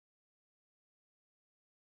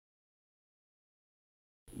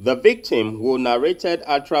The victim, who narrated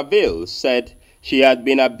her travail, said she had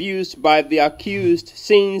been abused by the accused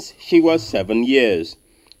since she was 7 years.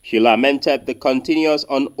 She lamented the continuous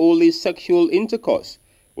unholy sexual intercourse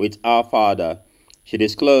with her father. She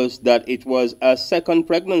disclosed that it was her second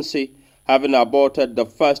pregnancy, having aborted the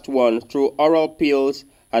first one through oral pills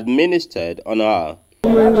administered on her.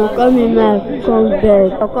 When you come in my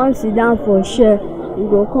bed, I can't sit down for share. You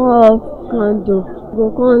go come off candle, you go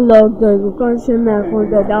come lock door, you go come say my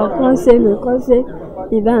bed. I can't say no, can't say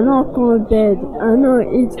if I not come bed, I not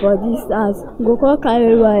eat for this house. You go come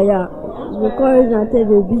carry wire, you go come use and take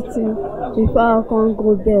the beating before I can't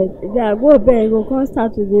go bed. If I go bed, you go come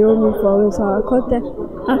start to the hold me for me. So I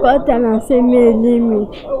can't tell and say me leave me.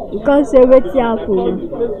 You can't say what happened.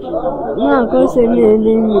 No, I can't say me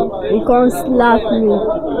leave me. You can't slap me.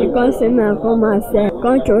 You can't say me come and say. You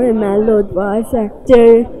can't throw in my load for I say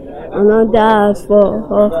stay another house for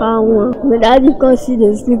far one. My daddy can't see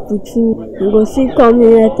the sleep with me. You go see come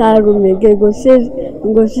in enter room again.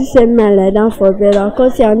 You go see send me lie down for bed. I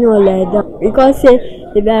can't say I no lie down. You can't say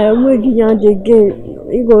if I remove you on the game,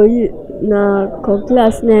 you go na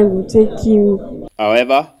class name will take you.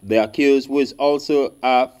 However, the accused, who is also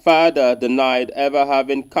a father, denied ever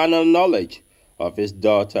having carnal knowledge of his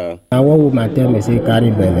daughter. Now one woman tell me say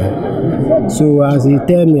carry belle. So as he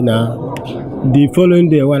tell me now, the following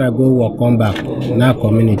day when I go work come back, now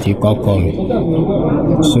community call me.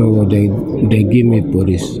 So they give me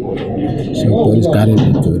police. So police carry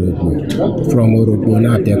me to Oropo. From Oropo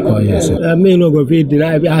now they call you. So I mean no go fit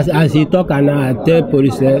deny as he talk and I tell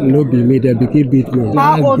police no be me, they beat me.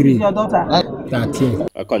 How old is your daughter? 13.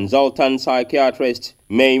 A consultant psychiatrist,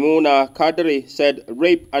 Maimuna Kadri, said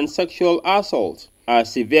rape and sexual assault are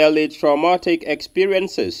severely traumatic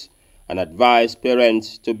experiences and advised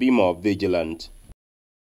parents to be more vigilant.